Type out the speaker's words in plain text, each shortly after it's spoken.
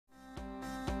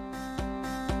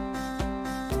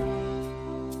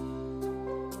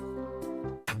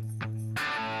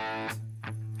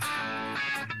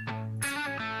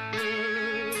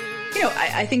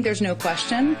I think there's no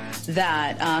question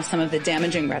that some of the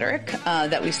damaging rhetoric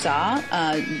that we saw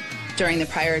during the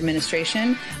prior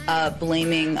administration,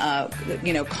 blaming,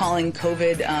 calling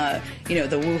COVID,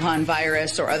 the Wuhan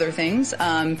virus or other things,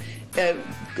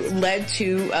 led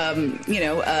to,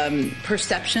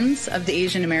 perceptions of the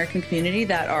Asian American community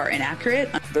that are inaccurate.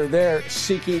 They're there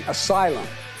seeking asylum.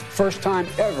 First time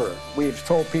ever we've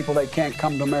told people they can't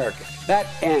come to America. That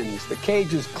ends. The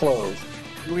cage is closed.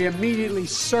 We immediately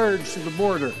surge to the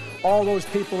border. All those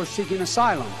people are seeking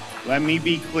asylum. Let me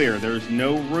be clear. There's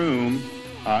no room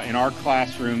in our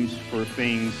classrooms for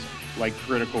things like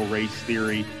critical race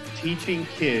theory. Teaching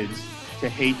kids to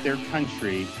hate their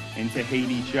country and to hate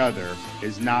each other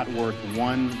is not worth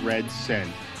 1 red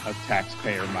cent of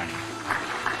taxpayer money.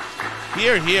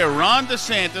 Hear, hear. Ron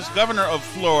DeSantis, governor of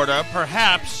Florida,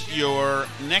 perhaps your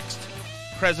next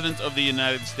president of the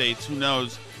United States. Who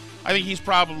knows? I think he's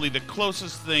probably the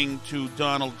closest thing to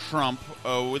Donald Trump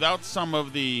without some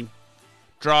of the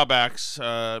drawbacks,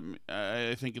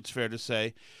 I think it's fair to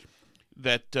say,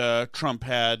 that Trump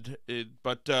had.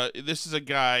 But this is a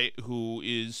guy who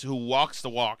walks the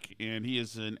walk, and he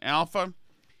is an alpha,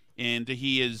 and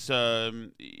he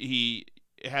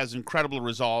has incredible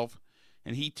resolve,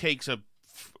 and he takes a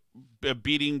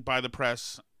beating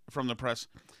from the press,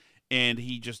 and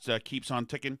he just keeps on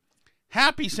ticking.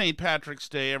 Happy St. Patrick's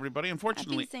Day, everybody.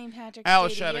 Unfortunately,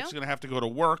 Alice Shattuck's going to have to go to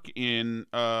work in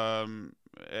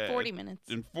 40 minutes.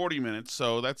 In 40 minutes,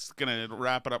 so that's going to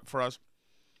wrap it up for us.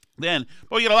 Then,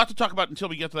 well, we got a lot to talk about until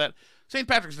we get to that. St.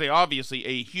 Patrick's Day, obviously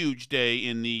a huge day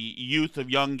in the youth of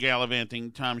young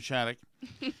gallivanting Tom Shattuck.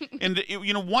 And,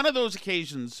 one of those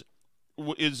occasions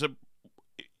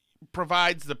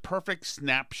provides the perfect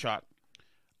snapshot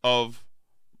of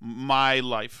my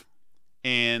life.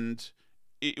 And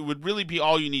it would really be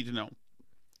all you need to know.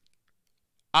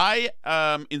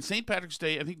 In St. Patrick's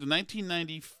Day, I think the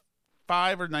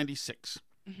 1995 or 96,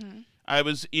 I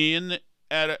was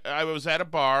at a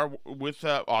bar with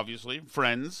obviously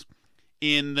friends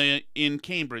in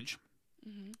Cambridge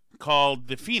called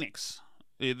the Phoenix.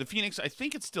 The Phoenix, I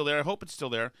think it's still there. I hope it's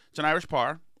still there. It's an Irish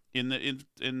bar in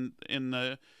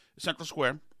the Central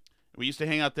Square. We used to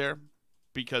hang out there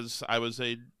because I was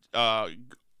a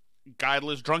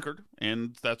guideless drunkard,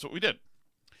 and that's what we did.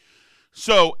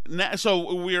 So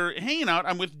we're hanging out.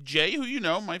 I'm with Jay, who you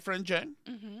know, my friend Jay,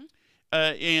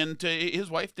 and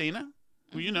his wife Dana,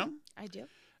 who you know. I do.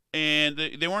 And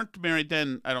they weren't married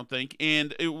then, I don't think.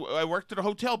 And I worked at a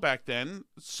hotel back then.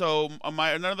 So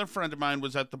another friend of mine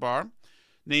was at the bar,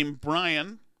 named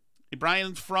Brian.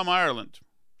 Brian's from Ireland.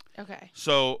 Okay.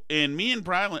 So, and me and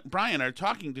Brian are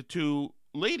talking to two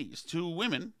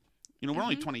women. We're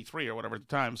only 23 or whatever at the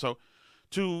time. So,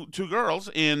 two girls,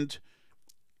 and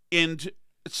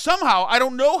somehow, I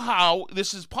don't know how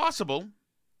this is possible,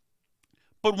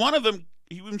 but one of them,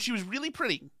 she was really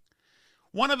pretty.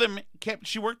 One of them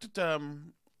she worked at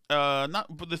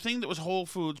the thing that was Whole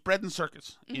Foods, Bread and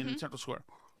Circus in Central Square.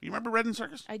 You remember Bread and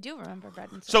Circus? I do remember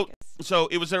Bread and Circus. So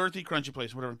it was an earthy, crunchy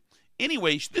place, whatever.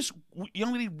 Anyway, this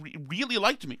young lady really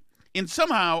liked me, and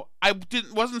somehow I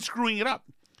wasn't screwing it up.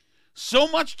 So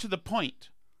much to the point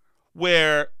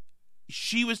where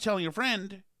she was telling a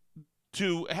friend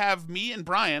to have me and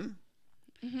Brian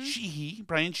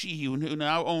Brian Sheehy, who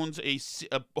now owns a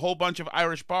whole bunch of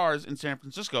Irish bars in San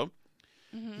Francisco.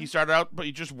 He started out, but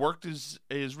he just worked his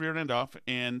rear end off,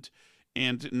 and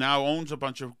now owns a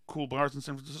bunch of cool bars in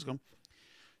San Francisco.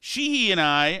 Sheehy and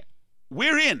I,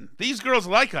 we're in. These girls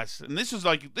like us, and this is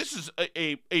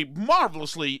a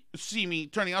marvelously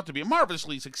turning out to be a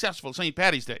marvelously successful St.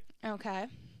 Patty's Day. Okay.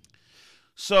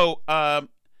 So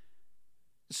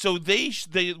they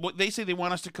say they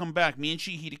want us to come back. Me and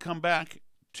Sheehy to come back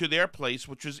to their place,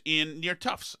 which was near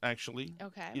Tufts, actually.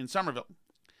 Okay. In Somerville.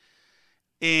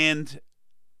 And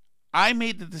I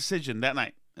made the decision that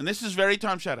night, and this is very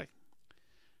Tom Shattuck,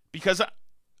 because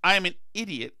I am an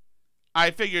idiot.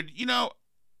 I figured,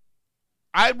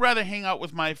 I'd rather hang out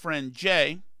with my friend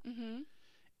Jay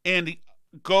and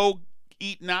go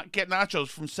get nachos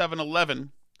from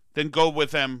 7-Eleven than go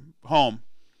with them home.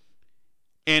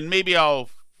 And maybe I'll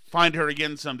find her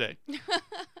again someday.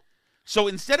 So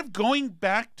instead of going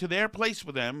back to their place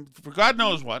with them, for God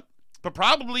knows what, but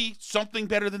probably something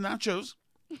better than nachos,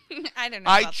 I don't know.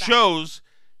 I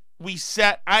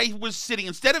was sitting,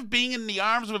 instead of being in the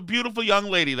arms of a beautiful young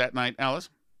lady that night, Alice,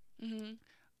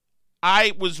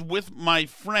 I was with my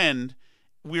friend.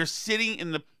 We're sitting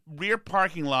in the rear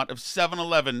parking lot of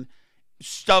 7-Eleven,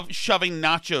 shoving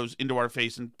nachos into our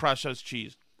face and processed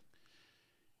cheese.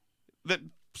 That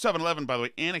 7-Eleven, by the way,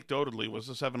 anecdotally, was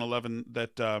the 7-Eleven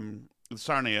that the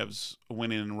Tsarnaevs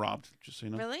went in and robbed, just so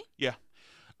you know. Really? Yeah.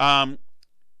 But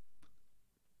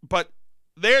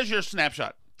there's your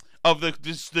snapshot of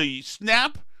the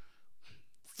snap,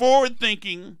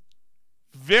 forward-thinking,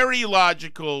 very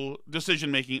logical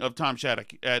decision-making of Tom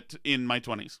Shattuck in my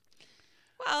 20s.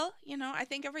 Well, I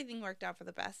think everything worked out for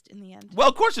the best in the end. Well,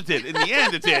 of course it did. In the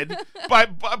end, it did.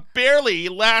 But barely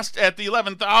at the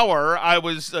 11th hour, I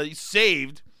was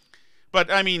saved.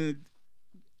 But, I mean,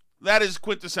 that is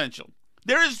quintessential.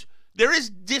 There is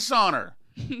dishonor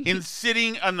in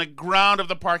sitting on the ground of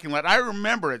the parking lot. I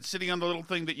remember it, sitting on the little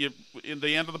thing in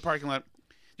the end of the parking lot,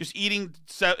 just eating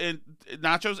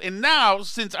nachos. And now,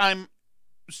 since I'm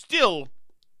still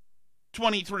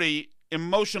 23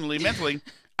 emotionally, mentally,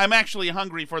 I'm actually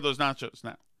hungry for those nachos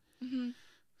now. Mm-hmm.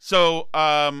 So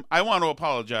I want to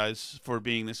apologize for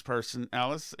being this person,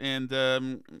 Alice. And,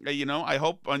 I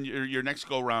hope on your next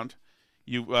go-round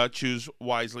you choose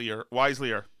wiselier.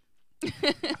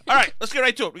 All right, let's get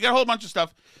right to it. We got a whole bunch of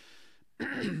stuff.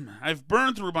 I've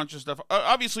burned through a bunch of stuff.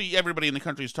 Obviously, everybody in the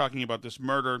country is talking about this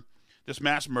murder, this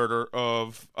mass murder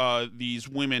of these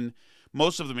women,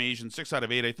 most of them Asian, 6 out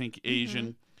of 8, I think,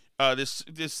 Asian.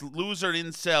 This loser,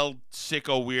 incel,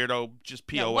 sicko, weirdo, just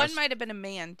POS. Yeah, one might have been a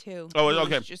man, too. Oh,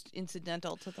 okay. Was just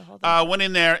incidental to the whole thing. Went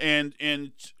in there and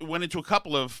went into a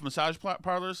couple of massage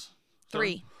parlors.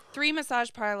 Three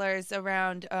massage parlors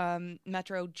around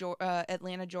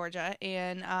Atlanta, Georgia,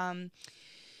 and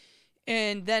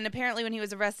then apparently when he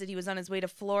was arrested, he was on his way to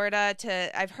Florida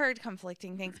I've heard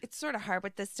conflicting things. It's sort of hard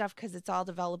with this stuff because it's all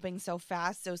developing so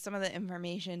fast, so some of the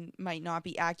information might not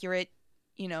be accurate,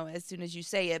 as soon as you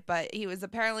say it, but he was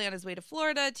apparently on his way to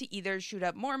Florida to either shoot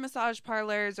up more massage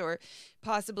parlors or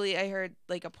possibly, I heard,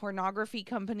 like a pornography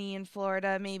company in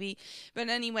Florida, maybe. But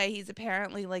anyway, he's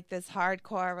apparently like this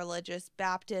hardcore religious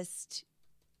Baptist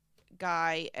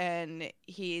guy, and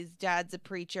his dad's a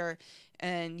preacher,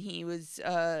 and he was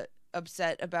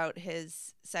upset about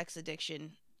his sex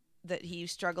addiction that he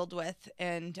struggled with,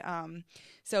 and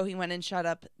so he went and shut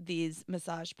up these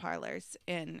massage parlors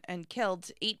and killed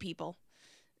 8 people.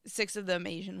 6 of them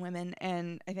Asian women,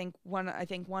 and I think one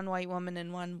white woman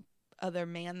and one other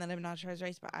man that I'm not sure his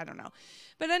race, but I don't know.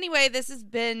 But anyway, this has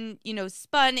been,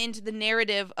 spun into the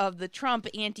narrative of the Trump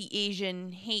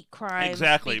anti-Asian hate crime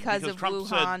because of Trump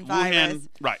Wuhan said virus.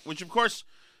 Right, which of course,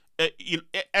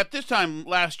 at this time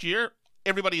last year,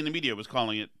 everybody in the media was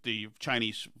calling it the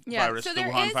Chinese virus, the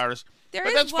Wuhan virus.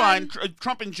 But that's fine.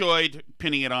 Trump enjoyed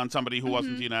pinning it on somebody who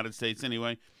wasn't the United States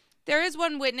anyway. There is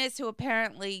one witness who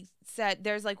apparently said,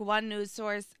 there's like one news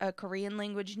source, a Korean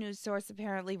language news source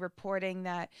apparently reporting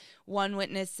that one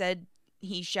witness said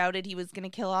he shouted he was going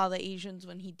to kill all the Asians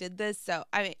when he did this. So,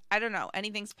 I mean, I don't know.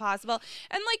 Anything's possible.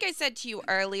 And like I said to you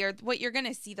earlier, what you're going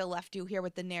to see the left do here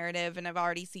with the narrative, and I've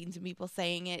already seen some people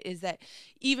saying it, is that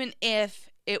even if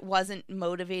it wasn't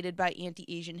motivated by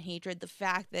anti-Asian hatred, the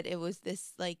fact that it was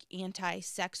this like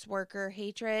anti-sex worker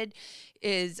hatred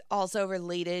is also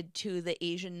related to the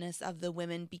Asianness of the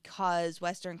women, because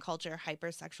Western culture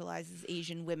hypersexualizes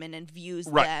Asian women and views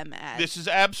them as... This has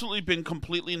absolutely been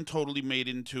completely and totally made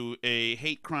into a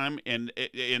hate crime and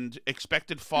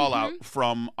expected fallout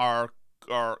from our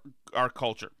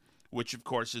culture, which of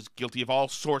course is guilty of all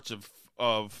sorts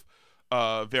of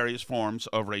various forms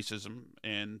of racism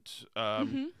and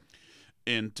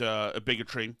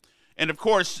bigotry, and of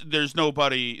course, there's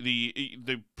nobody.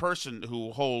 The person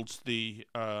who holds the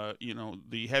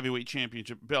heavyweight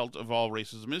championship belt of all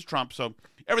racism is Trump. So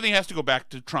everything has to go back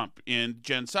to Trump. And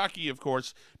Jen Psaki, of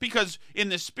course, because in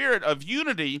the spirit of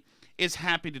unity, is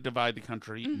happy to divide the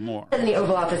country more. In the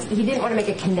Oval Office, he didn't want to make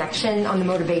a connection on the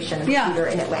motivation of the shooter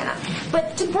in Atlanta.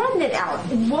 But to broaden it out,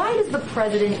 why does the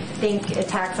president think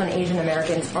attacks on Asian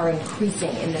Americans are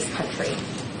increasing in this country?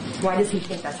 Why does he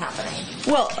think that's happening?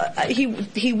 Well,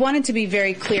 he wanted to be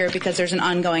very clear because there's an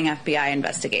ongoing FBI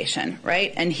investigation,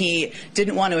 right? And he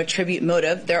didn't want to attribute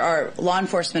motive. There are law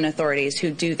enforcement authorities who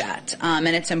do that, and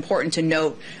it's important to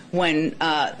note when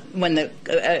the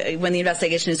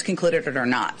investigation is concluded or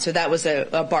not. So that was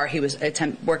a bar he was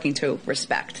working to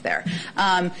respect there.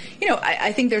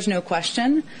 I think there's no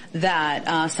question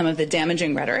that some of the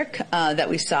damaging rhetoric that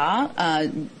we saw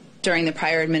during the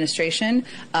prior administration,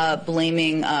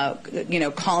 blaming,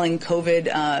 calling COVID,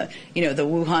 the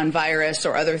Wuhan virus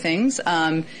or other things,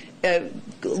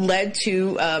 led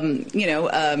to,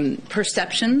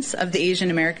 perceptions of the Asian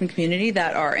American community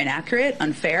that are inaccurate,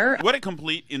 unfair. What a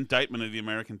complete indictment of the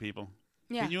American people.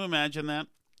 Yeah. Can you imagine that?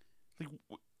 Like,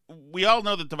 we all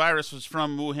know that the virus was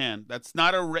from Wuhan. That's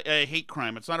not a hate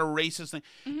crime. It's not a racist thing.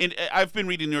 And I've been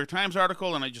reading the New York Times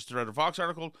article, and I just read a Vox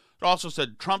article. It also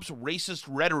said Trump's racist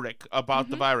rhetoric about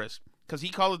the virus, because he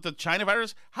called it the China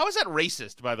virus. How is that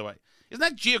racist, by the way? Isn't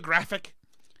that geographic?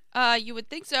 You would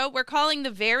think so. We're calling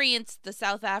the variants the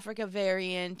South Africa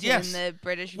variant and the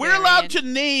British We're variant. allowed to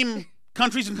name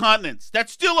countries and continents.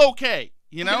 That's still okay.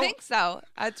 You know? I think so.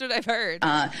 That's what I've heard.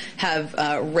 Have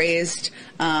raised,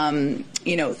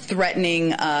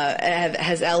 threatening,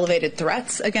 has elevated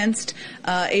threats against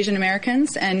Asian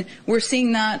Americans, and we're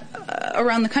seeing that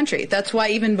around the country. That's why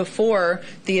even before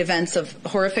the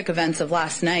horrific events of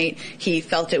last night, he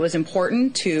felt it was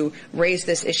important to raise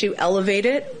this issue, elevate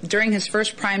it during his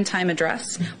first primetime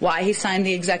address, why he signed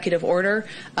the executive order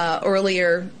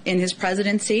earlier in his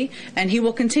presidency, and he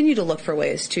will continue to look for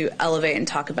ways to elevate and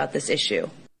talk about this issue.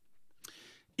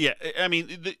 Yeah, I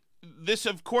mean, this,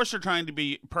 of course, are trying to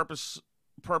be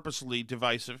purposely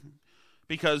divisive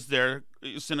because they're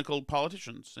cynical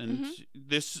politicians, and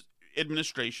this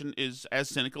administration is as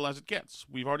cynical as it gets.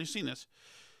 We've already seen this.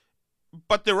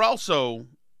 But they're also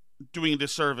doing a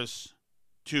disservice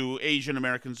to Asian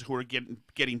Americans who are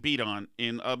getting beat on,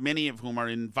 many of whom are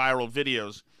in viral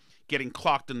videos getting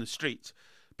clocked in the streets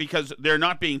because they're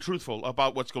not being truthful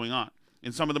about what's going on.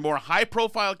 In some of the more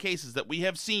high-profile cases that we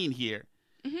have seen here,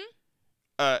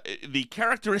 the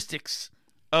characteristics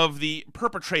of the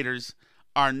perpetrators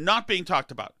are not being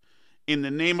talked about in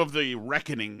the name of the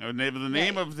reckoning, or in the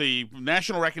name of the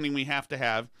national reckoning we have to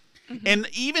have. And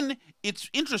even, it's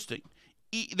interesting,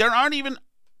 there aren't even,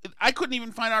 I couldn't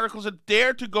even find articles that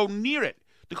dare to go near it.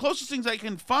 The closest things I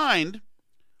can find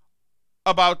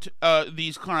about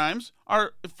these crimes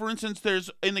are, for instance, there's,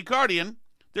 in The Guardian,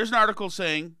 there's an article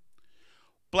saying,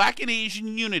 Black and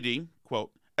Asian unity,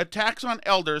 quote, attacks on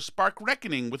elders spark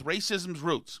reckoning with racism's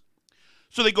roots.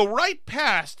 So they go right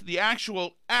past the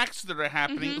actual acts that are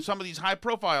happening, some of these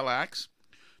high-profile acts,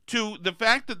 to the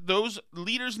fact that those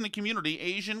leaders in the community,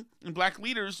 Asian and Black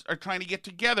leaders, are trying to get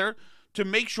together to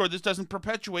make sure this doesn't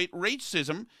perpetuate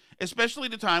racism, especially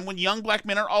at a time when young Black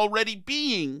men are already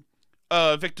being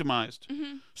victimized.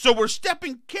 So we're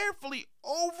stepping carefully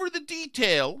over the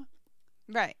detail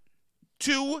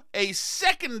to a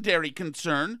secondary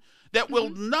concern that will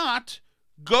not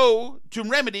go to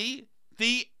remedy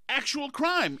the actual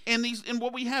crime in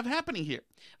what we have happening here.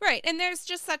 Right. And there's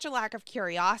just such a lack of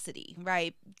curiosity,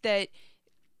 right? That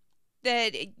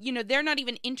they're not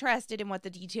even interested in what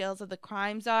the details of the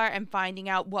crimes are and finding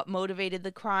out what motivated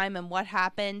the crime and what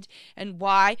happened and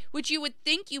why, which you would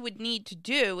think you would need to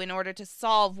do in order to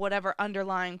solve whatever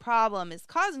underlying problem is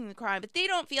causing the crime. But they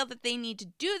don't feel that they need to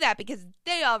do that because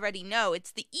they already know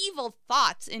it's the evil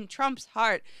thoughts in Trump's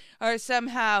heart are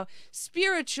somehow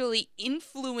spiritually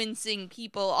influencing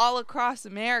people all across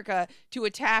America to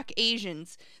attack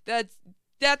Asians.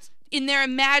 That's in their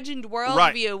imagined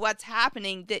worldview, what's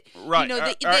happening. That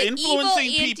the influencing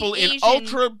evil people in anti-Asian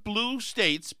ultra blue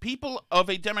states, people of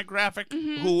a demographic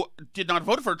who did not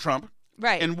vote for Trump,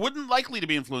 and wouldn't likely to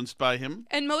be influenced by him.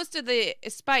 And most of the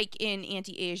spike in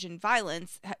anti-Asian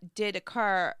violence did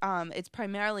occur. It's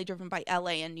primarily driven by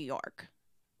LA and New York,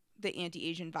 the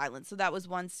anti-Asian violence. So that was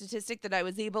one statistic that I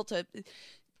was able to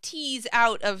tease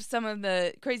out of some of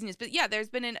the craziness. But yeah, there's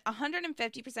been an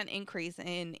 150% increase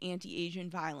in anti-Asian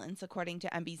violence, according to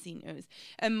NBC News.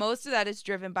 And most of that is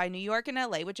driven by New York and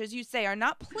LA, which, as you say, are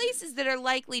not places that are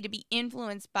likely to be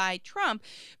influenced by Trump.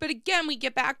 But again, we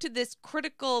get back to this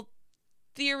critical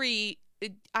theory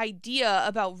idea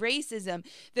about racism,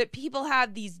 that people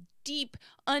have these deep,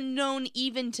 unknown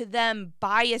even to them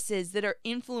biases that are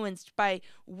influenced by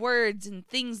words and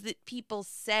things that people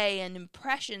say and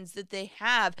impressions that they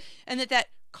have, and that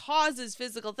causes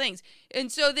physical things.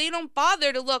 And so they don't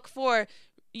bother to look for,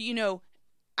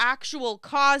 actual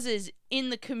causes in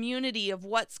the community of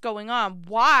what's going on.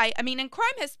 Why? I mean, and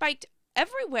crime has spiked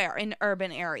everywhere in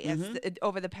urban areas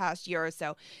over the past year or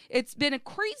so. It's been a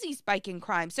crazy spike in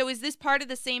crime. So is this part of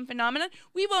the same phenomenon?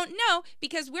 We won't know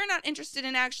because we're not interested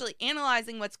in actually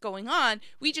analyzing what's going on.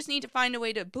 We just need to find a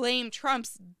way to blame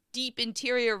Trump's deep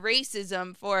interior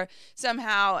racism for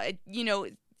somehow,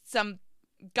 some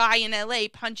guy in LA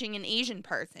punching an Asian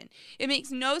person. It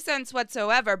makes no sense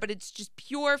whatsoever, but it's just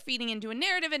pure feeding into a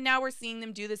narrative. And now we're seeing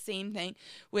them do the same thing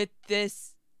with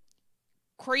this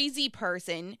crazy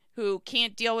person who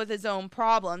can't deal with his own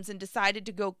problems and decided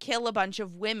to go kill a bunch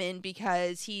of women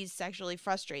because he's sexually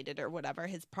frustrated or whatever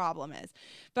his problem is.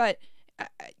 But,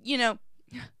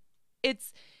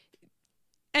 it's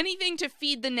anything to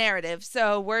feed the narrative.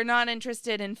 So we're not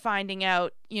interested in finding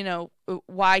out,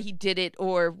 why he did it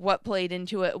or what played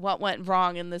into it, what went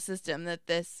wrong in the system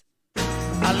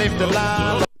I lived a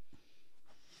lie.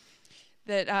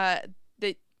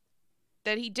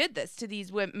 That he did this to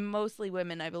these women, mostly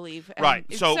women, I believe. Right.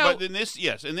 But in this,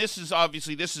 yes, and this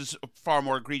is far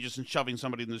more egregious than shoving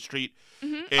somebody in the street.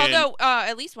 Although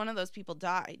at least one of those people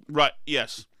died. Right.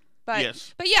 Yes. But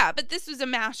this was a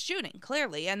mass shooting,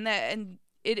 clearly, and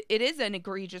it is an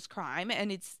egregious crime,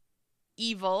 and it's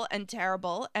evil and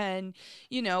terrible. And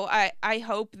I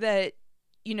hope that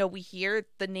we hear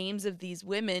the names of these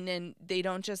women and they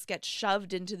don't just get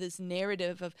shoved into this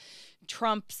narrative of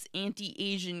Trump's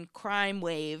anti-Asian crime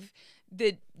wave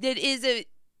that is a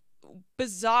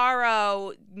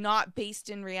bizarro, not based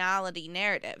in reality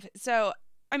narrative. So,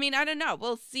 I mean, I don't know.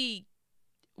 We'll see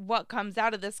what comes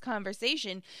out of this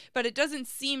conversation, but it doesn't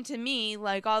seem to me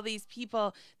like all these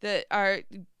people that are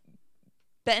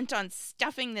bent on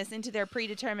stuffing this into their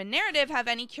predetermined narrative have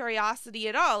any curiosity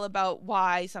at all about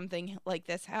why something like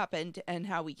this happened and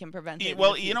how we can prevent it.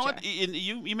 Well, you know what?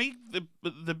 You make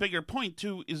the bigger point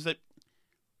too, is that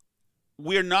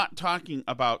we're not talking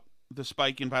about the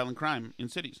spike in violent crime in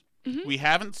cities. Mm-hmm. We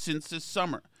haven't since this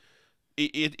summer.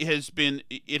 It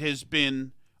has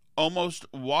been almost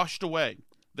washed away.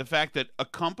 The fact that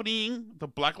accompanying the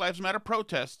Black Lives Matter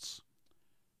protests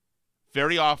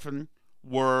very often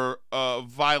were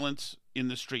violence in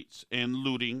the streets and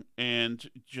looting and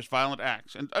just violent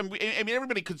acts. And I mean,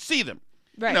 everybody could see them.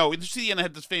 Right. The CNN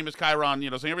had this famous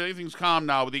chyron, saying everything's calm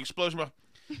now with the explosion.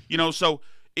 So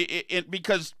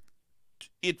because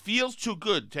it feels too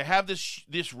good to have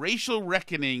this racial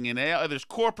reckoning and there's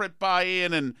corporate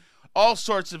buy-in and all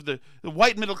sorts of the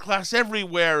white middle class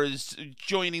everywhere is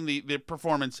joining the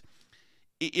performance.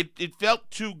 It felt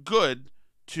too good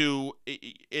to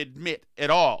admit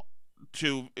at all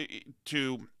to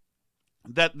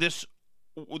that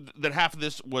half of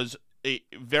this was a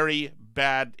very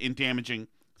bad and damaging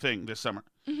thing this summer.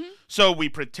 Mm-hmm. So we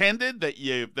pretended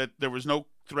that there was no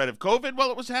threat of COVID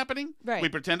while it was happening. Right. We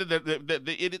pretended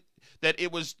that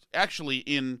it was actually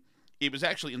in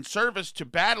service to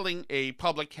battling a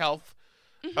public health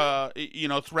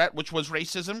threat, which was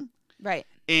racism. Right.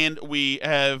 And we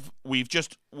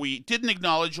didn't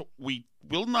acknowledge, we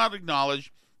will not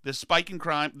acknowledge the spike in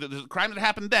crime, the crime that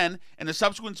happened then, and the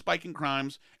subsequent spike in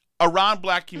crimes around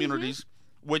black communities,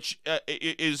 which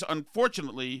is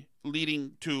unfortunately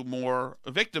leading to more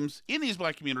victims in these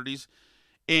black communities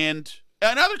and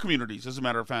other communities, as a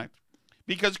matter of fact,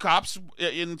 because cops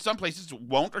in some places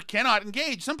won't or cannot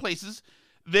engage. Some places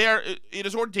it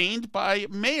is ordained by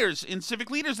mayors and civic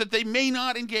leaders that they may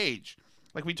not engage.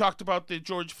 Like we talked about the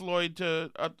George Floyd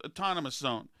autonomous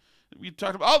zone. We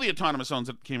talked about all the autonomous zones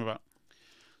that came about.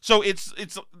 So it's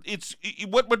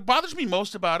what bothers me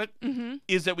most about it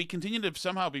is that we continue to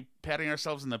somehow be patting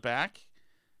ourselves in the back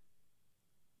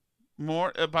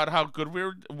more about how good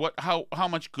how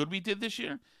much good we did this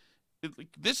year.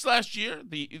 This last year,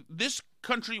 this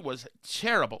country was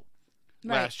terrible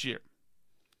last year.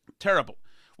 Terrible.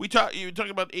 You're talking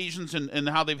about Asians and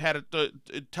how they've had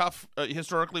it tough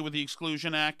historically with the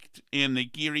Exclusion Act and the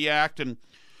Geary Act and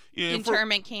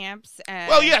internment camps.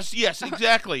 Well, yes,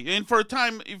 exactly. And for a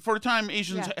time,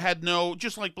 Asians had no,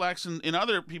 just like blacks and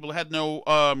other people had no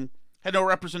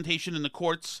representation in the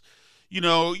courts.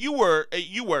 You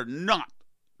were not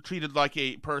treated like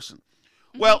a person.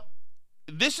 Mm-hmm. Well,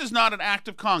 this is not an act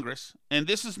of Congress, and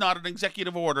this is not an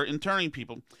executive order interning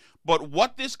people. But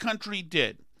what this country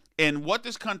did, and what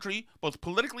this country, both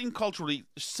politically and culturally,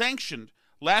 sanctioned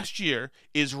last year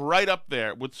is right up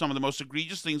there with some of the most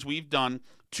egregious things we've done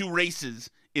to races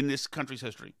in this country's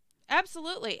history.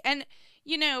 Absolutely. And,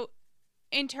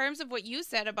 in terms of what you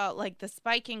said about like the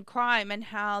spike in crime and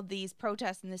how these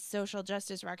protests and this social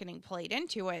justice reckoning played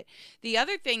into it, the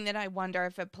other thing that I wonder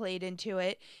if it played into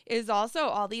it is also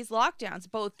all these lockdowns,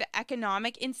 both the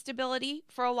economic instability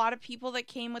for a lot of people that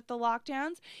came with the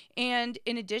lockdowns, and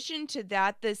in addition to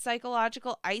that, the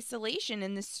psychological isolation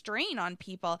and the strain on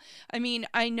people. I mean,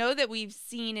 I know that we've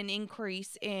seen an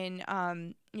increase in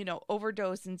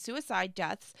overdose and suicide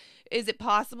deaths. Is it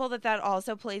possible that that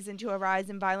also plays into a rise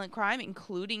in violent crime,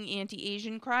 including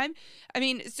anti-Asian crime? I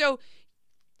mean, so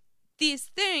these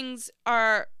things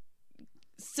are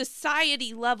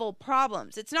society-level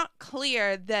problems. It's not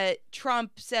clear that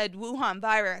Trump said Wuhan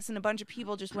virus and a bunch of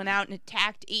people just went out and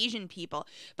attacked Asian people.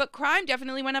 But crime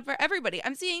definitely went up for everybody.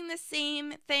 I'm seeing the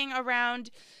same thing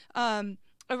around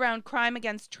crime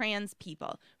against trans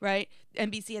people, right?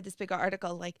 NBC had this big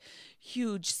article, like,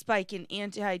 huge spike in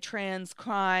anti-trans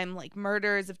crime, like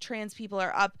murders of trans people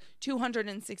are up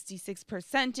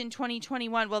 266% in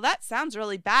 2021. Well, that sounds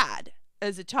really bad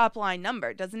as a top-line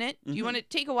number, doesn't it? Mm-hmm. You want to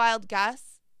take a wild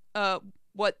guess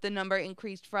what the number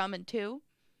increased from and to?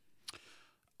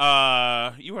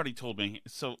 You already told me,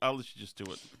 so I'll let you just do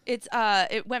it.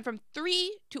 It went from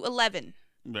 3 to 11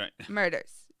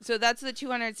 murders. So that's the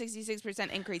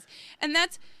 266% increase. And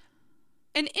that's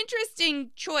an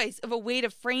interesting choice of a way to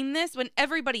frame this when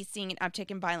everybody's seeing an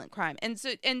uptick in violent crime. And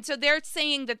so they're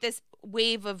saying that this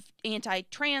wave of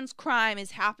anti-trans crime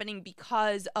is happening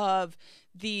because of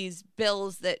these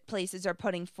bills that places are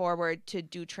putting forward to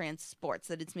do trans sports,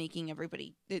 that it's making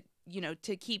everybody,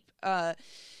 to keep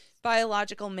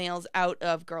biological males out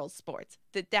of girls' sports,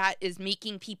 that is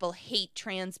making people hate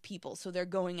trans people, so they're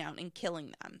going out and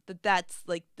killing them. That's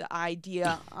like the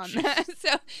idea on that.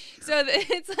 So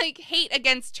it's like hate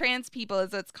against trans people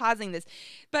is what's causing this.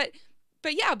 But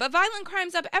violent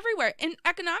crime's up everywhere, and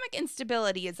economic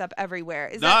instability is up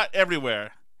everywhere. Not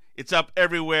everywhere. It's up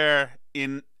everywhere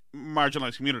in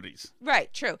marginalized communities.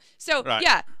 Right, true. So,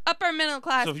 upper middle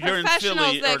class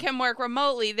professionals that can work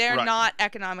remotely, they're not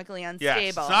economically unstable.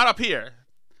 Yes, it's not up here.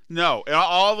 No,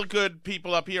 all the good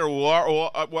people up here who are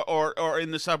or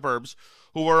in the suburbs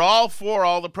who were all for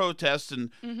all the protests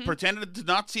and pretended to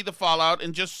not see the fallout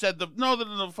and just said the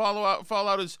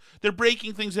fallout is they're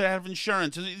breaking things that have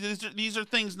insurance. These are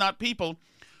things, not people.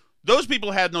 Those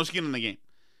people had no skin in the game.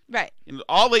 Right. And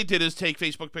all they did is take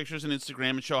Facebook pictures and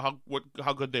Instagram and show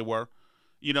how good they were,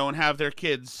 and have their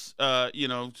kids,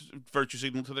 virtue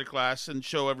signal to their class and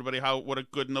show everybody what a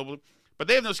good noble. But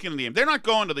they have no skin in the game. They're not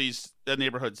going to these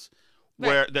neighborhoods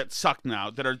that suck now,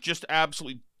 that are just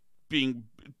absolutely being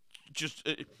just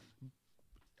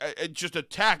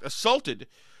attacked, assaulted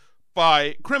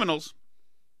by criminals.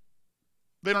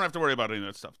 They don't have to worry about any of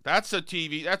that stuff. That's a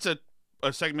TV. That's a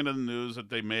segment of the news that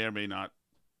they may or may not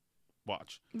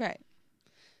watch. Right.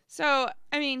 So,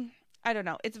 I mean, I don't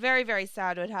know. It's very, very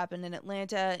sad what happened in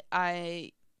Atlanta.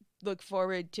 I look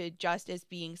forward to justice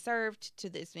being served to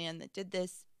this man that did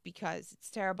this, because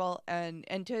it's terrible, and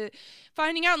to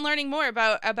finding out and learning more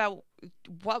about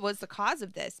what was the cause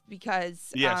of this,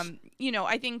 because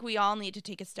I think we all need to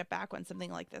take a step back when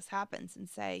something like this happens and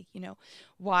say,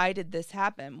 why did this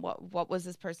happen? What was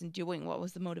this person doing? What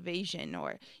was the motivation?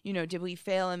 Or did we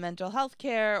fail in mental health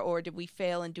care, or did we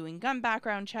fail in doing gun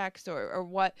background checks, or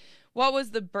what was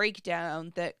the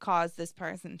breakdown that caused this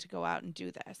person to go out and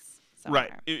do this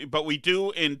somewhere? Right, but we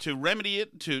do, and to remedy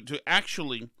it, to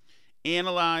actually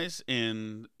analyze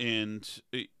and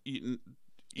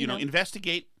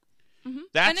investigate.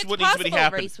 That's what needs to be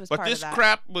happening. But this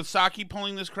crap with Psaki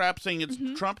pulling this crap, saying it's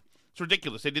Trump, it's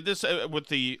ridiculous. They did this with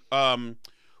the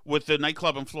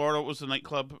nightclub in Florida. What was the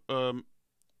nightclub?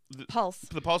 Pulse.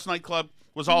 The Pulse nightclub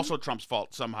was also Trump's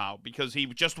fault somehow, because he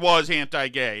just was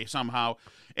anti-gay somehow,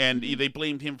 and they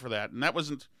blamed him for that. And that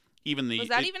wasn't even the. Was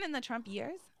that even in the Trump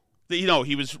years?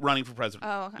 He was running for president.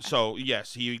 Oh, okay. So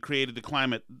yes, he created the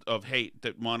climate of hate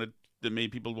that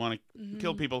made people want to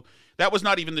kill people. That was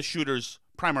not even the shooter's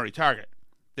primary target.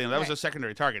 That was a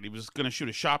secondary target. He was going to shoot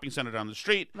a shopping center down the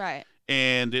street, right?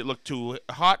 And it looked too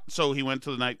hot, so he went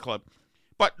to the nightclub.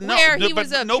 But he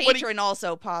was a patron,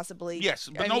 also possibly. Yes,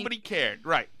 but nobody cared,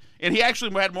 right? And he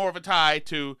actually had more of a tie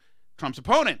to Trump's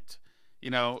opponent,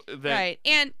 right?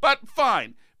 But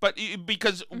fine, but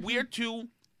because we're too.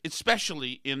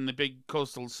 Especially in the big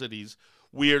coastal cities,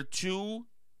 we're too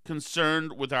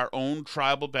concerned with our own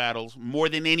tribal battles more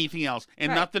than anything else,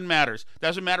 and nothing matters.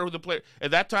 Doesn't matter who the player. At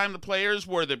that time, the players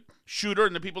were the shooter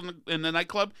and the people in the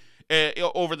nightclub.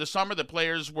 Over the summer, the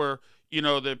players were,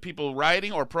 the people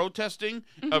rioting or protesting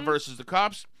versus the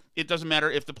cops. It doesn't matter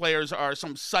if the players are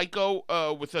some psycho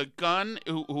with a gun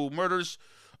who murders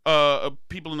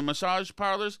people in the massage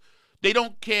parlors. They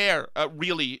don't care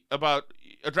really about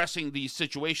addressing these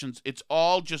situations. It's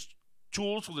all just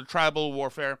tools for the tribal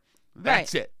warfare.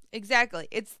 That's it. Exactly.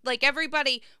 It's like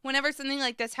everybody, whenever something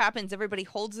like this happens, everybody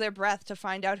holds their breath to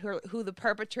find out who the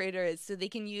perpetrator is, so they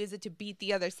can use it to beat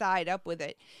the other side up with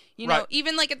it.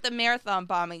 Even like at the marathon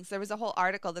bombings, there was a whole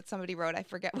article that somebody wrote. I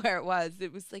forget where it was.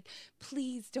 It was like,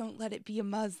 please don't let it be a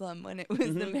Muslim, when it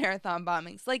was the marathon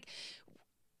bombings. Like,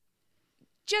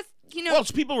 just, Well,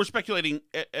 people were speculating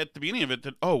at the beginning of it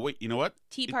that, oh, wait, you know what?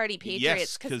 Tea Party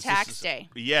Patriots, because tax day.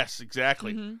 Yes,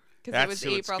 exactly. Because it was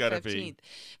April 15th.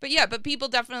 But people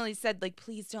definitely said, like,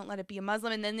 please don't let it be a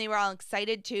Muslim. And then they were all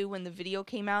excited, too, when the video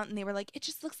came out. And they were like, it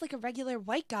just looks like a regular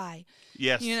white guy.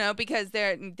 Yes. Because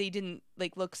they didn't,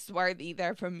 like, look swarthy.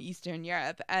 They're from Eastern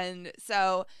Europe. And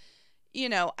so,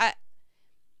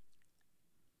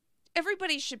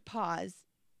 everybody should pause,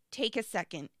 take a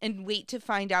second, and wait to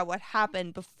find out what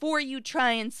happened before you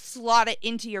try and slot it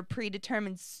into your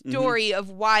predetermined story of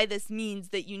why this means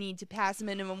that you need to pass a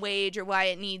minimum wage, or why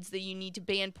it needs that you need to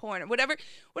ban porn, or whatever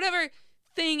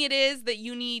thing it is that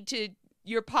you need to,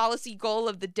 your policy goal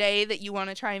of the day that you want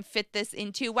to try and fit this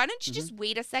into. Why don't you just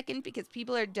wait a second, because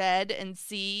people are dead, and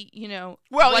see,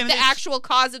 what the actual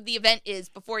cause of the event is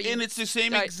before you. And it's the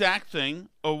same exact thing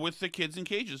with the kids in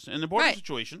cages and the border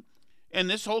situation. And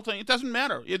this whole thing, it doesn't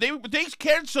matter. They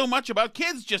cared so much about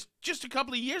kids just a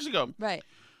couple of years ago. Right.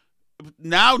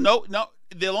 Now, no,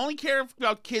 they'll only care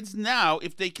about kids now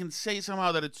if they can say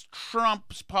somehow that it's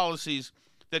Trump's policies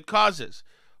that causes.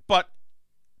 But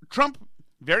Trump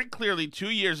very clearly 2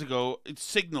 years ago it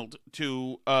signaled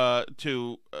to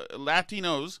Latinx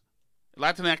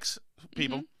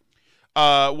people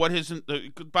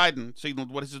Biden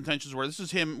signaled what his intentions were. This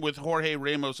is him with Jorge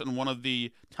Ramos in one of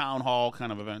the town hall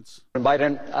kind of events.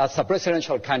 Biden, as a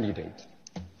presidential candidate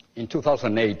in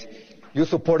 2008, you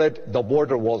supported the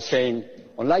border wall, saying,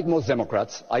 unlike most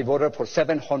Democrats, I voted for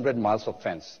 700 miles of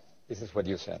fence. This is what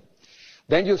you said.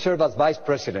 Then you served as vice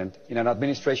president in an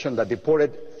administration that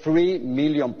deported 3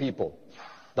 million people,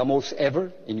 the most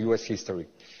ever in U.S. history.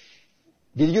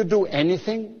 Did you do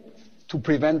anything to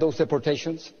prevent those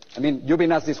deportations? I mean, you've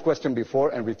been asked this question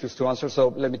before and refused to answer, so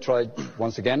let me try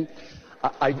once again.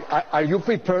 Are you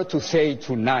prepared to say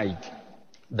tonight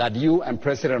that you and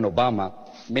President Obama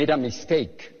made a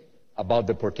mistake about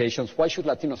deportations? Why should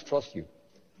Latinos trust you?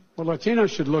 What Latinos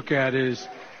should look at is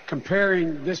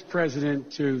comparing this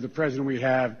president to the president we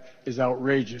have is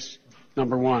outrageous,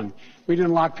 number one. We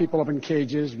didn't lock people up in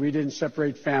cages. We didn't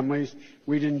separate families.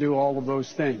 We didn't do all of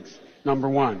those things, number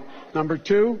one. Number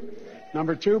two,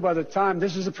 by the time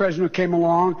this is the president who came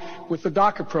along with the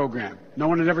DACA program. No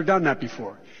one had ever done that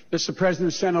before. This is the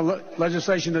president who sent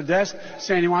legislation to the desk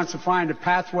saying he wants to find a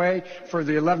pathway for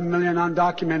the 11 million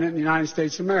undocumented in the United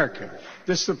States of America.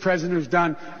 This is the president who's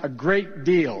done a great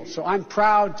deal. So I'm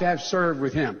proud to have served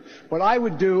with him. What I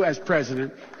would do as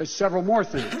president is several more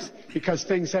things because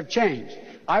things have changed.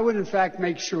 I would, in fact,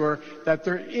 make sure that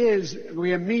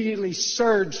we immediately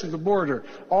surge to the border.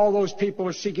 All those people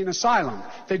are seeking asylum.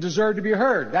 They deserve to be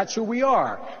heard. That's who we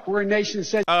are. We're a nation that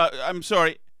says... I'm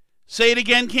sorry. Say it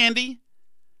again, Candy.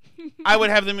 I would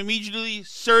have them immediately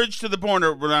surge to the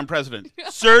border when I'm president.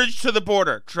 Surge to the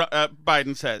border,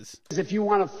 Biden says. If you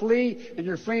want to flee and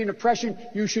you're fleeing oppression,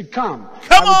 you should come.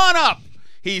 Come on up,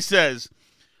 he says.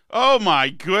 Oh, my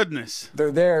goodness.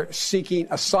 They're there seeking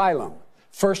asylum.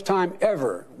 First time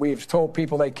ever we've told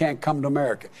people they can't come to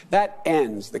America. That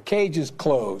ends. The cage is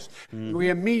closed. We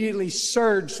immediately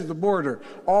surge to the border.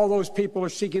 All those people are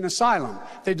seeking asylum.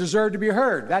 They deserve to be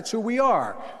heard. That's who we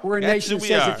are. We're a nation that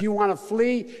says if you want to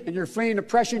flee and you're fleeing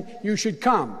oppression, you should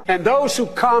come. And those who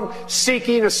come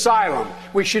seeking asylum,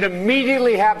 we should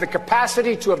immediately have the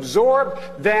capacity to absorb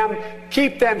them,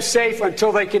 keep them safe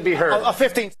until they can be heard.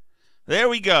 There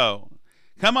we go.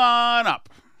 Come on up.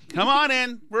 Come on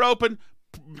in. We're open.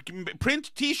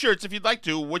 Print T-shirts if you'd like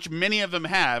to, which many of them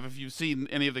have, if you've seen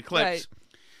any of the clips. Right.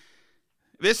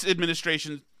 This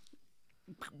administration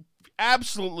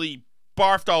absolutely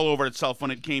barfed all over itself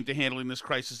when it came to handling this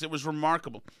crisis. It was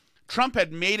remarkable. Trump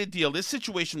had made a deal. This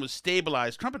situation was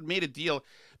stabilized. Trump had made a deal.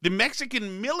 The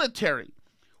Mexican military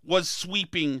was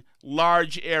sweeping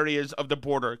large areas of the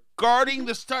border, guarding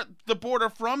the border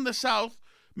from the south,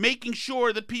 making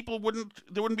sure that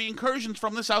there wouldn't be incursions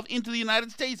from the south into the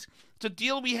United States. It's a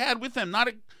deal we had with them.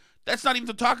 That's not even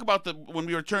to talk about when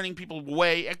we were turning people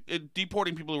away,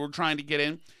 deporting people who were trying to get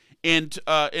in, and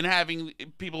having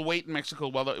people wait in Mexico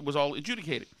while it was all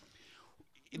adjudicated.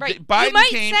 Right. Biden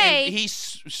came and he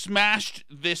smashed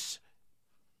this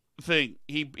thing.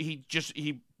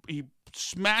 He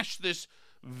smashed this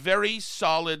very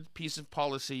solid piece of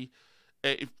policy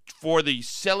for the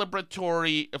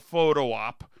celebratory photo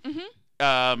op.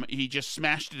 He just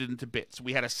smashed it into bits.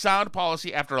 We had a sound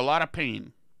policy after a lot of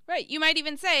pain. Right. You might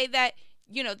even say that,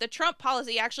 the Trump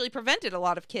policy actually prevented a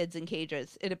lot of kids in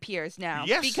cages, it appears now.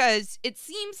 Yes. Because it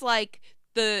seems like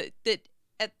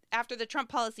after the Trump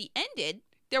policy ended,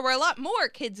 there were a lot more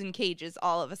kids in cages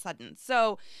all of a sudden.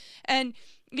 So, and,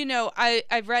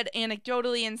 I've read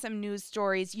anecdotally in some news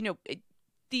stories,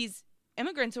 these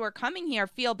immigrants who are coming here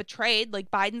feel betrayed, like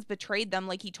Biden's betrayed them,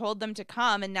 like he told them to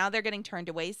come, and now they're getting turned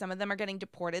away. Some of them are getting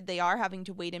deported. They are having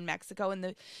to wait in Mexico,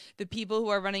 and the people who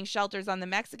are running shelters on the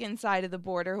Mexican side of the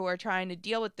border who are trying to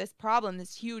deal with this problem,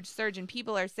 this huge surge in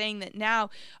people, are saying that now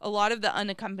a lot of the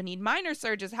unaccompanied minor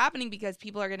surge is happening because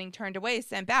people are getting turned away,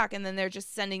 sent back, and then they're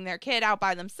just sending their kid out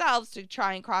by themselves to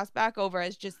try and cross back over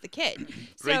as just the kid.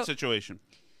 Great situation.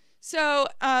 So,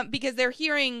 because they're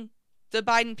hearing the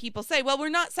Biden people say, well, we're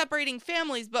not separating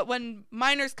families, but when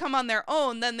minors come on their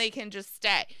own, then they can just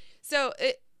stay. So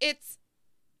it's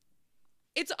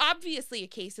obviously a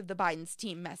case of the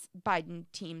Biden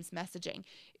team's messaging.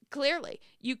 Clearly,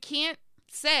 you can't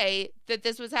say that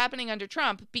this was happening under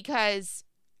Trump because,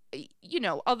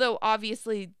 although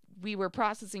obviously we were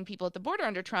processing people at the border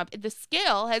under Trump, the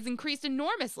scale has increased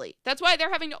enormously. That's why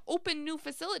they're having to open new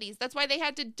facilities. That's why they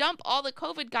had to dump all the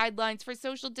COVID guidelines for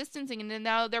social distancing, and then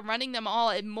now they're running them all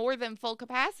at more than full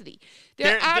capacity.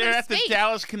 They're at the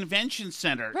Dallas Convention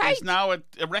Center. Right. It's now at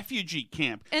a refugee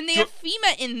camp. And they have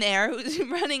FEMA in there who's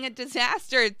running a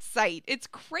disaster site. It's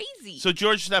crazy. So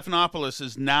George Stephanopoulos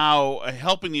is now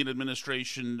helping the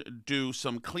administration do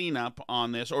some cleanup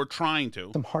on this, or trying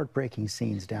to. Some heartbreaking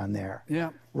scenes down there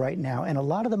Yeah. right now. And a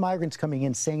lot of the migrants coming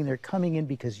in saying they're coming in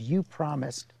because you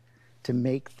promised to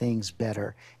make things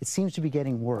better. It seems to be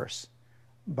getting worse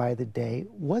by the day.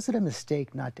 Was it a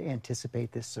mistake not to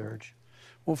anticipate this surge?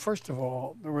 Well, first of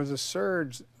all, there was a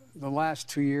surge the last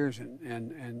 2 years,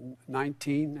 in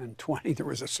 19 and 20, there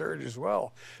was a surge as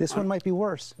well. This one might be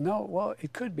worse. No, well,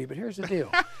 it could be, but here's the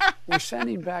deal. We're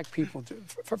sending back people to,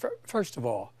 first of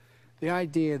all, the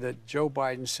idea that Joe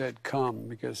Biden said come,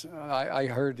 because I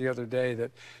heard the other day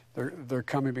that they're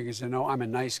coming because they know I'm a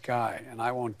nice guy and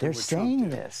I won't do They're what Trump saying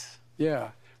did. this.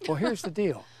 Yeah. Well, here's the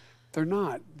deal. They're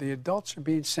not. The adults are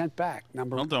being sent back.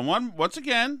 Hold on. Once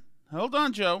again, hold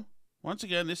on, Joe. Once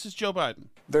again, this is Joe Biden.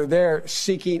 They're there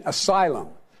seeking asylum.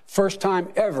 First time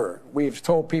ever we've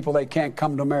told people they can't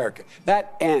come to America.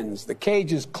 That ends. The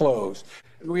cage is closed.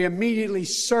 We immediately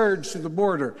surge to the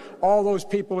border. All those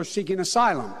people are seeking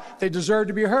asylum. They deserve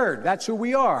to be heard. That's who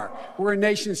we are. We're a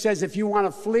nation that says if you want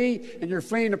to flee and you're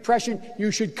fleeing oppression,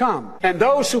 you should come. And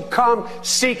those who come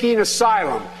seeking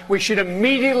asylum, we should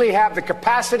immediately have the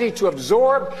capacity to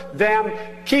absorb them,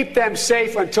 keep them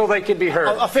safe until they can be heard.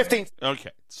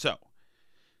 Okay, so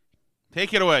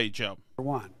take it away, Joe. Number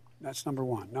one. That's number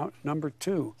one. No, number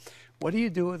two, what do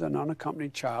you do with an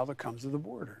unaccompanied child that comes to the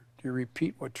border? Do you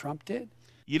repeat what Trump did?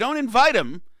 You don't invite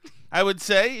them, I would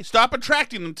say. Stop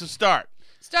attracting them to start.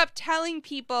 Stop telling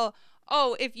people,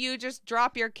 oh, if you just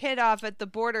drop your kid off at the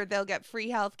border, they'll get free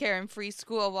health care and free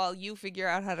school while you figure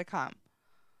out how to come.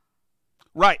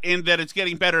 Right, and that it's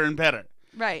getting better and better.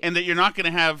 Right. And that you're not going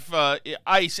to have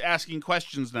ICE asking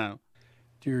questions now.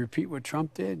 Do you repeat what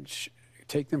Trump did?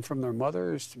 Take them from their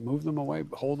mothers, move them away,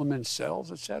 hold them in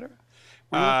cells, etc.?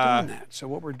 We're not doing that. So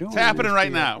what we're doing it's happening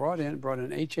right now. Brought in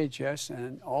HHS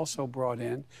and also brought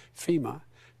in FEMA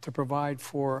to provide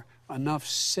for enough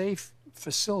safe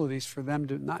facilities for them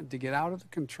to not to get out of the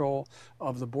control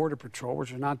of the Border Patrol,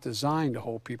 which are not designed to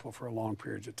hold people for long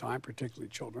periods of time, particularly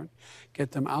children.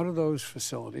 Get them out of those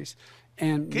facilities.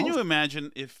 And can you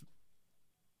imagine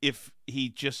if he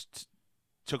just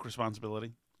took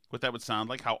responsibility? What that would sound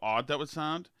like? How odd that would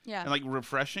sound? Yeah. And like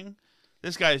refreshing.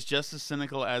 This guy is just as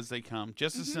cynical as they come.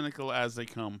 Just as cynical as they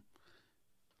come.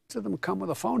 To them come with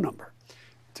a phone number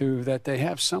that they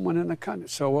have someone in the country.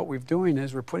 So what we're doing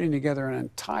is we're putting together an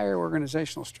entire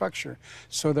organizational structure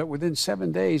so that within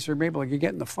 7 days they're able to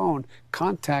get in the phone,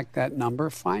 contact that number,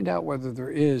 find out whether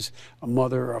there is a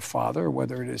mother or a father,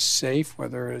 whether it is safe,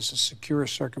 whether it is a secure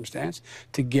circumstance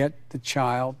to get the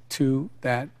child to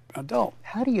that adult.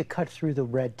 How do you cut through the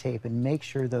red tape and make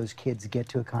sure those kids get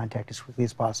to a contact as quickly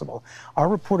as possible? Our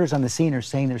reporters on the scene are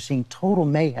saying they're seeing total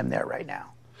mayhem there right now.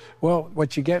 Well,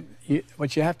 what you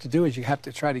have to do is you have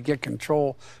to try to get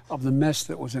control of the mess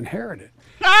that was inherited.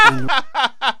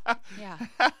 Yeah.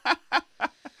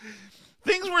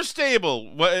 Things were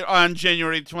stable on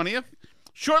January 20th.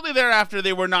 Shortly thereafter,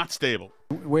 they were not stable.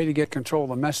 The way to get control of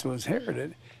the mess that was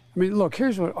inherited. I mean, look,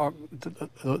 here's what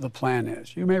the plan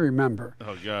is. You may remember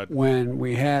when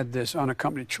we had this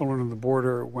unaccompanied children of the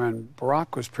border when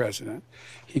Barack was president.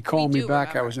 He called me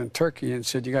back. I was in Turkey and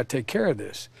said, you got to take care of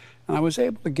this. And I was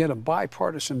able to get a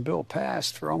bipartisan bill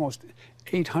passed for almost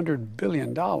 $800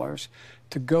 billion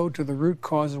to go to the root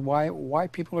cause of why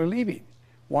people are leaving.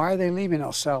 Why are they leaving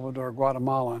El Salvador,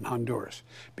 Guatemala, and Honduras?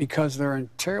 Because they're in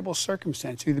terrible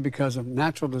circumstances, either because of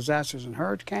natural disasters and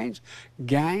hurricanes,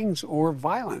 gangs, or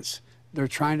violence. They're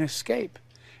trying to escape.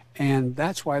 And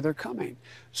that's why they're coming.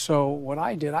 So what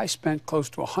I did, I spent close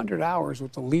to 100 hours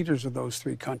with the leaders of those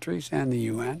three countries and the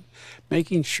UN,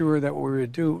 making sure that what we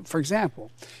would do, for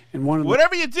example, in one of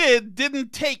whatever you did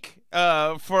didn't take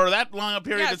for that long a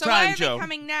period of so time, why are Joe. they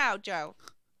coming now, Joe?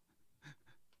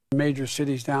 Major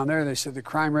cities down there, they said the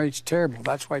crime rate's terrible.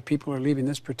 That's why people are leaving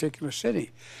this particular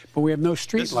city. But we have no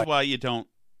street lights. This is why you don't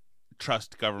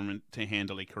trust government to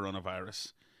handle a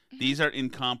coronavirus. These are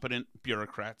incompetent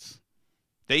bureaucrats.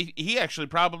 He actually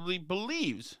probably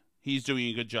believes he's doing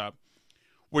a good job.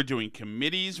 We're doing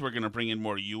committees. We're going to bring in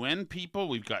more UN people.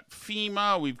 We've got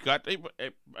FEMA. We've got,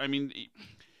 I mean,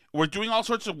 we're doing all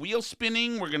sorts of wheel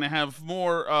spinning. We're going to have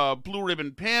more blue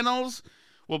ribbon panels.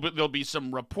 There'll be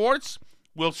some reports.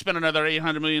 we'll spend another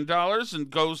 $800 million and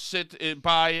go sit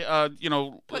by,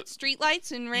 put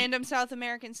streetlights in random South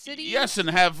American cities. Yes, and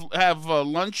have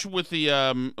lunch with the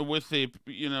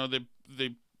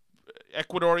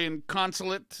Ecuadorian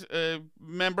consulate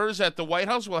members at the White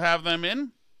House. We'll have them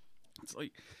in. It's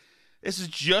like, this is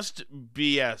just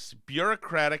BS,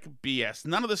 bureaucratic BS.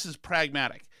 None of this is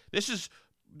pragmatic. This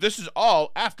is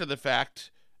all after the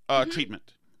fact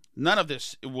treatment. None of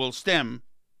this will stem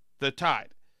the tide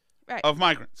of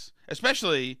migrants,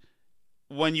 especially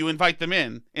when you invite them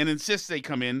in and insist they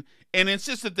come in and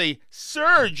insist that they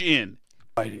surge in.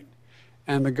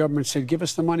 And the government said, give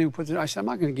us the money. I said, I'm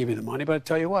not going to give you the money, but I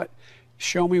tell you what,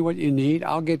 show me what you need.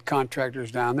 I'll get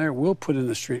contractors down there. We'll put in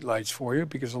the street lights for you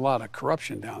because there's a lot of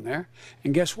corruption down there.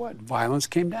 And guess what? Violence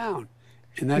came down.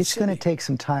 It's going to take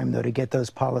some time, though, to get those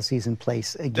policies in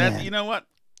place again. You know what?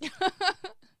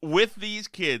 With these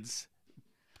kids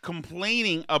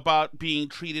complaining about being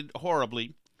treated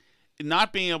horribly,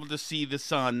 not being able to see the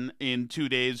sun in 2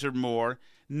 days or more,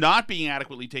 not being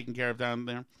adequately taken care of down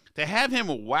there, to have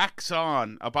him wax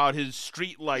on about his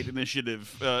streetlight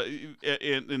initiative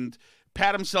and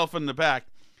pat himself on the back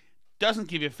doesn't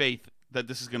give you faith that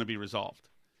this is going to be resolved.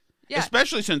 Yeah.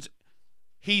 Especially since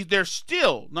they're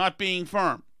still not being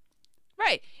firm.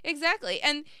 Right, exactly.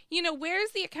 And, where's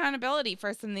the accountability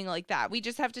for something like that? We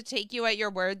just have to take you at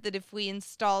your word that if we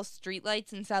install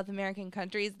streetlights in South American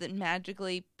countries, that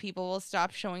magically people will stop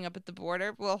showing up at the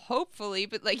border? Well, hopefully,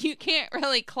 but, you can't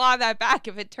really claw that back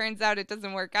if it turns out it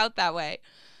doesn't work out that way.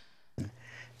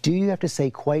 Do you have to say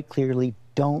quite clearly,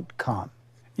 don't come?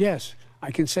 Yes. I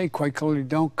can say quite clearly,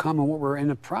 don't come. And what we're in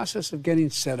the process of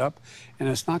getting set up, and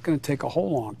it's not going to take a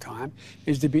whole long time,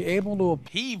 is to be able to...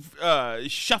 He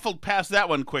shuffled past that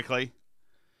one quickly.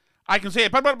 I can say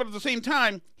it, but at the same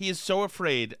time, he is so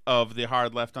afraid of the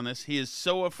hard left on this. He is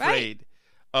so afraid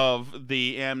of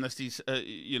the amnesty,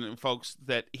 folks,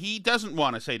 that he doesn't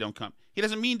want to say don't come. He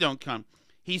doesn't mean don't come.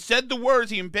 He said the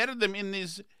words, he embedded them in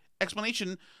his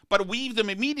explanation, but weave them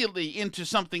immediately into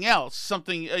something else,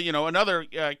 something, another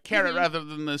carrot rather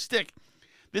than the stick.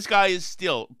 This guy is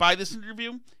still, by this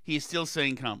interview, he is still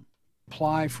saying come.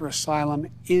 Apply for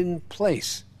asylum in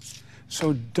place.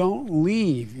 So don't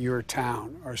leave your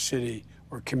town or city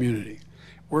or community.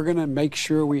 We're going to make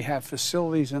sure we have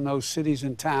facilities in those cities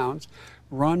and towns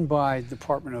run by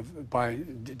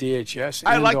DHS.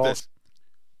 I like this.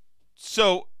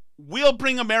 So we'll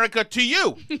bring America to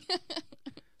you.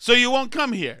 So you won't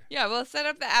come here. Yeah, we'll set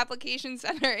up the application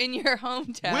center in your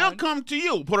hometown. We'll come to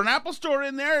you. Put an Apple store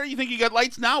in there. You think you got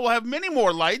lights now? We'll have many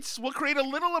more lights. We'll create a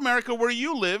little America where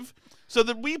you live so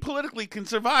that we politically can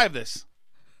survive this.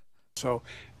 So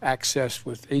access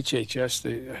with HHS,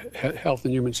 the Health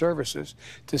and Human Services,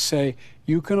 to say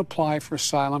you can apply for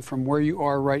asylum from where you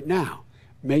are right now.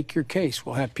 Make your case.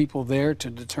 We'll have people there to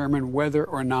determine whether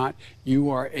or not you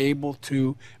are able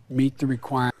to meet the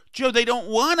requirements. Joe, they don't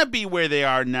want to be where they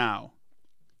are now.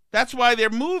 That's why they're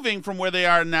moving from where they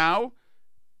are now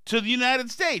to the United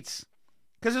States.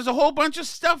 Because there's a whole bunch of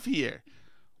stuff here.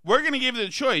 We're going to give you the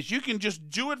choice. You can just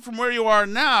do it from where you are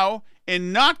now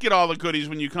and not get all the goodies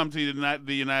when you come to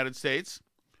the United States.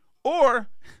 Or...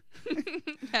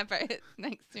 Pepper is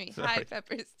next to me. Sorry. Hi,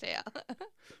 Pepper's tail.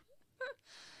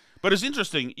 But it's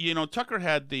interesting. Tucker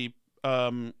had the... I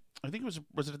think it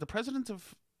was it the president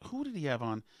of... Who did he have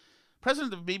on?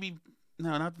 President of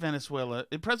no, not Venezuela.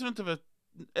 The president of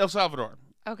El Salvador.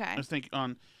 Okay. I think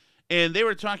on, and they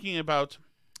were talking about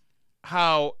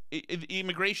how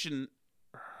immigration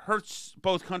hurts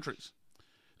both countries.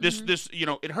 This,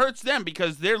 it hurts them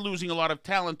because they're losing a lot of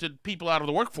talented people out of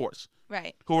the workforce.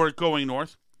 Right. Who are going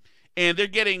north, and they're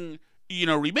getting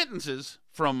remittances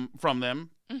from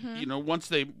them. Mm-hmm. Once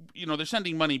they they're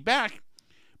sending money back,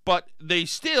 but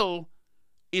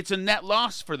it's a net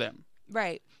loss for them.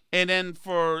 Right. And then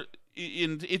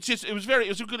it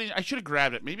was a good, I should have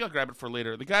grabbed it. Maybe I'll grab it for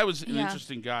later. The guy was an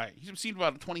interesting guy. He seemed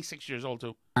about 26 years old,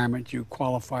 too. You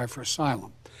qualify for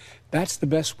asylum. That's the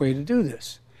best way to do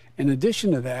this. In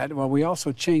addition to that, we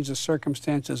also change the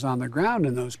circumstances on the ground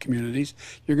in those communities.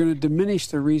 You're going to diminish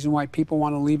the reason why people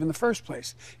want to leave in the first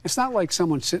place. It's not like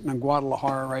someone sitting in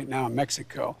Guadalajara right now in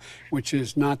Mexico, which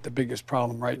is not the biggest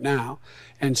problem right now,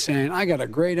 and saying, I got a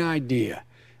great idea.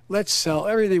 Let's sell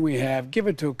everything we have, give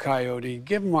it to a coyote,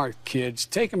 give them our kids,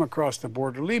 take them across the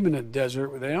border, leave them in the desert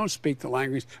where they don't speak the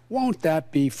language. Won't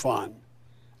that be fun?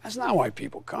 That's not why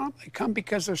people come. They come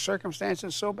because their circumstances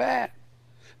are so bad.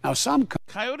 Now, some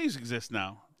coyotes exist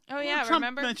now. Oh, yeah, Trump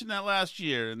remember? mentioned that last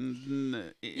year,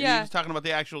 and he was talking about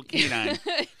the actual canine.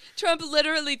 Trump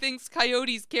literally thinks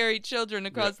coyotes carry children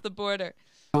across the border.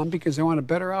 Come because they want a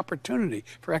better opportunity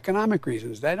for economic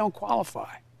reasons. They don't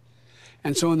qualify.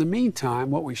 And so in the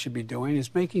meantime, what we should be doing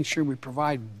is making sure we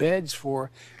provide beds for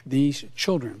these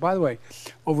children. By the way,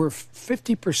 over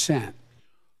 50%.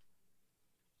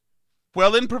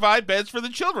 Well, then provide beds for the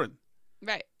children.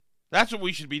 Right. That's what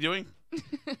we should be doing.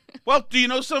 Well, do you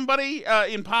know somebody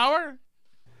in power?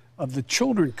 Of the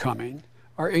children coming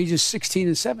are ages 16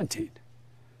 and 17.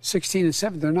 16 and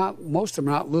 17, they're not, most of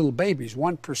them are not little babies.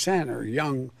 1% are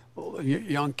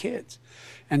young kids.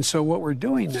 And so what we're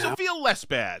doing now, so feel less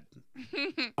bad.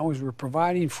 is we're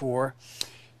providing for,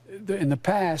 in the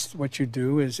past, what you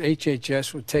do is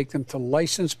HHS would take them to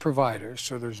licensed providers.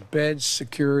 So there's beds,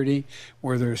 security,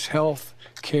 where there's health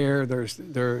care, they're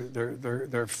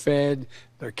fed,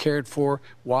 they're cared for,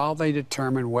 while they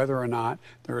determine whether or not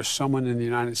there is someone in the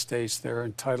United States they're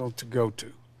entitled to go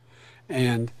to.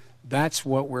 And that's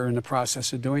what we're in the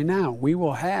process of doing now. We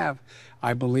will have,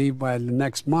 I believe, by the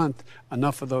next month,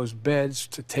 enough of those beds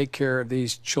to take care of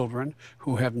these children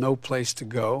who have no place to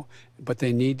go, but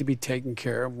they need to be taken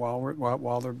care of while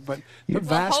they're. But the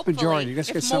vast majority,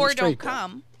 let's get something straight.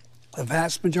 The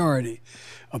vast majority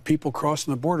of people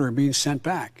crossing the border are being sent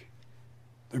back.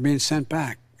 They're being sent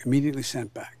back, immediately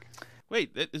sent back.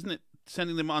 Wait, isn't it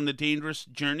sending them on the dangerous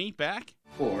journey back?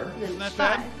 4. Isn't that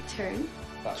bad? Turn.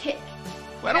 Kick.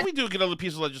 Why don't we do get a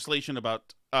piece of legislation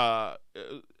about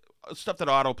stuff that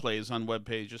autoplays on web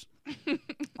pages?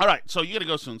 All right, so you got to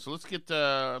go soon. So let's get.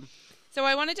 So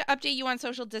I wanted to update you on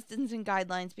social distancing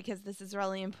guidelines because this is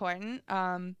really important.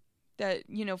 That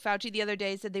Fauci the other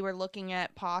day said they were looking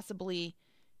at possibly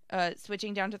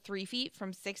switching down to 3 feet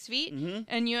from 6 feet,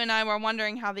 and you and I were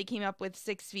wondering how they came up with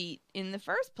 6 feet in the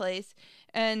first place,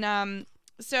 and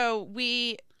so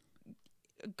we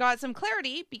got some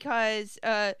clarity because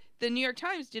the New York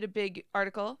Times did a big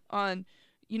article on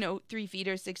 3 feet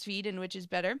or 6 feet and which is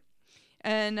better,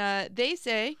 and they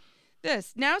say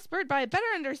this: now spurred by a better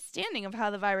understanding of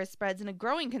how the virus spreads and a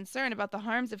growing concern about the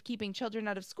harms of keeping children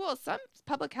out of school, some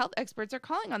public health experts are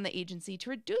calling on the agency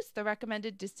to reduce the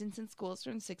recommended distance in schools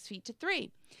from 6 feet to 3.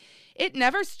 It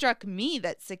never struck me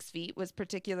that 6 feet was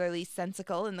particularly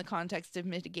sensical in the context of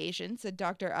mitigation, said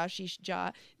Dr. Ashish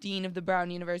Jha, Dean of the Brown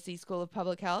University School of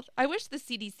Public Health. I wish the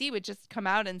CDC would just come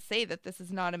out and say that this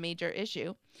is not a major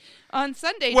issue. On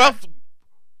Sunday...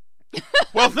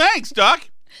 Well, thanks,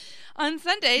 Doc. On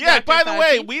Sunday, yeah. Dr. By the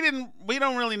Fauci, way, we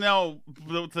don't really know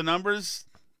the numbers.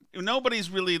 Nobody's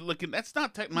really looking. That's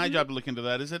not my job to look into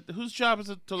that, is it? Whose job is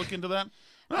it to look into that?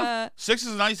 Well, 6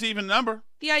 is a nice even number.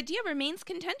 The idea remains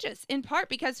contentious, in part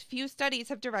because few studies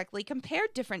have directly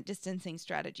compared different distancing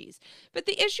strategies. But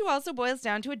the issue also boils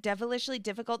down to a devilishly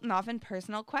difficult and often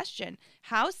personal question: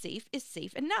 how safe is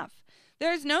safe enough?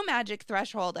 There is no magic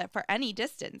threshold for any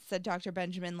distance, said Dr.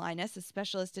 Benjamin Linus, a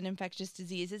specialist in infectious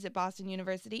diseases at Boston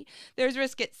University. There's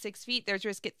risk at 6 feet, there's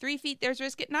risk at 3 feet, there's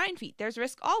risk at 9 feet, there's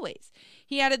risk always.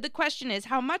 He added, the question is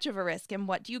how much of a risk and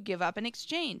what do you give up in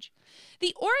exchange?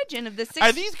 The origin of the 6...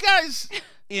 Are these guys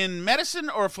in medicine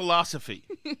or philosophy?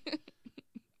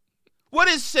 What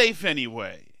is safe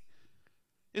anyway?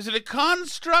 Is it a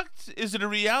construct? Is it a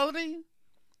reality?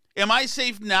 Am I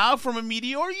safe now from a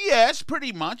meteor? Yes,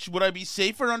 pretty much. Would I be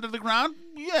safer under the ground?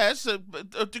 Yes,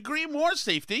 a degree more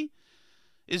safety.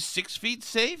 Is 6 feet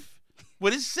safe?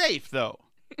 What is safe, though?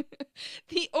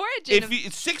 The origin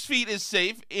if 6 feet is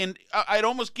safe, and I'd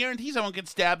almost guarantee someone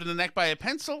gets stabbed in the neck by a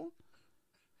pencil.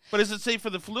 But is it safe for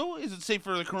the flu? Is it safe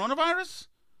for the coronavirus?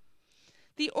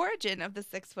 The origin of the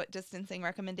 6 foot distancing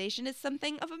recommendation is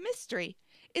something of a mystery.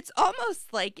 It's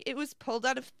almost like it was pulled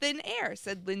out of thin air,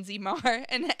 said Lindsay Marr,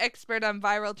 an expert on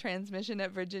viral transmission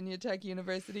at Virginia Tech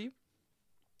University.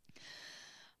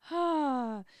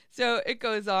 So it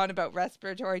goes on about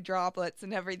respiratory droplets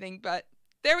and everything, but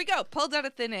there we go, pulled out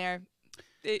of thin air.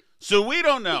 So we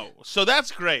don't know. So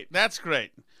that's great. That's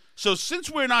great. So since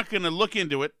we're not going to look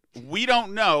into it, we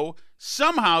don't know.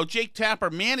 Somehow Jake Tapper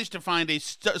managed to find a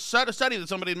study that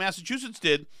somebody in Massachusetts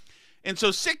did, and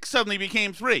so 6 suddenly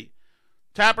became 3.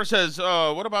 Tapper says,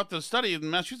 what about the study in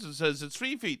Massachusetts says it's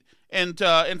 3 feet? And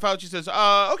Fauci says,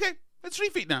 okay, it's 3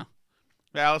 feet now.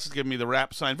 Alice is giving me the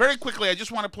rap sign. Very quickly, I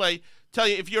just want to tell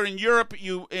you, if you're in Europe,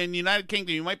 in the United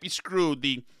Kingdom, you might be screwed.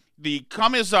 The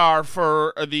commissar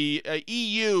for the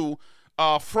EU,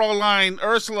 Fräulein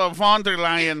Ursula von der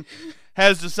Leyen,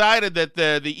 has decided that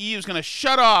the EU is going to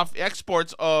shut off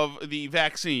exports of the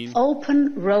vaccine.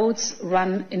 Open roads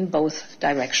run in both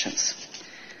directions.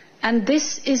 And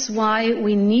this is why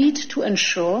we need to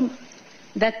ensure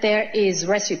that there is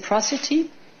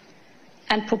reciprocity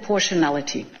and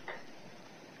proportionality.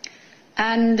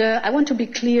 And I want to be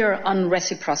clear on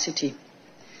reciprocity.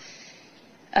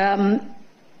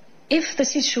 If the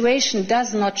situation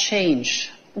does not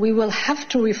change we will have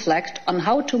to reflect on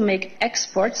how to make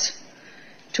exports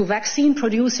to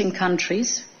vaccine-producing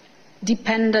countries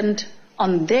dependent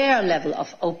on their level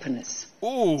of openness.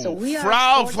 Ooh, So we are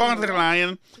Frau exporting von der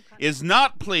Leyen is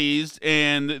not pleased,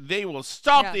 and they will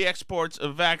stop Yeah. the exports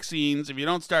of vaccines if you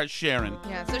don't start sharing.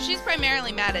 Yeah, so she's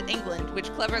primarily mad at England,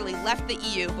 which cleverly left the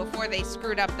EU before they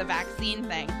screwed up the vaccine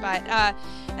thing. But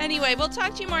anyway, we'll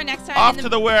talk to you more next time. Off to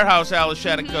the warehouse, Alice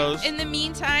Shattuck goes. In the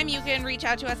meantime, you can reach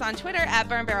out to us on Twitter at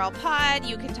BurnBarrelPod.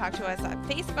 You can talk to us at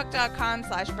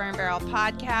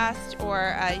Facebook.com/BurnBarrelPodcast,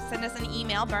 or send us an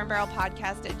email,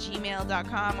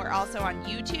 BurnBarrelPodcast@gmail.com. We're also on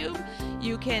YouTube.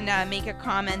 You can make a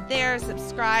comment there,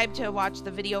 subscribe to watch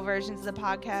the video versions of the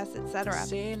podcast, etc.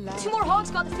 2 more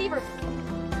hogs got the fever.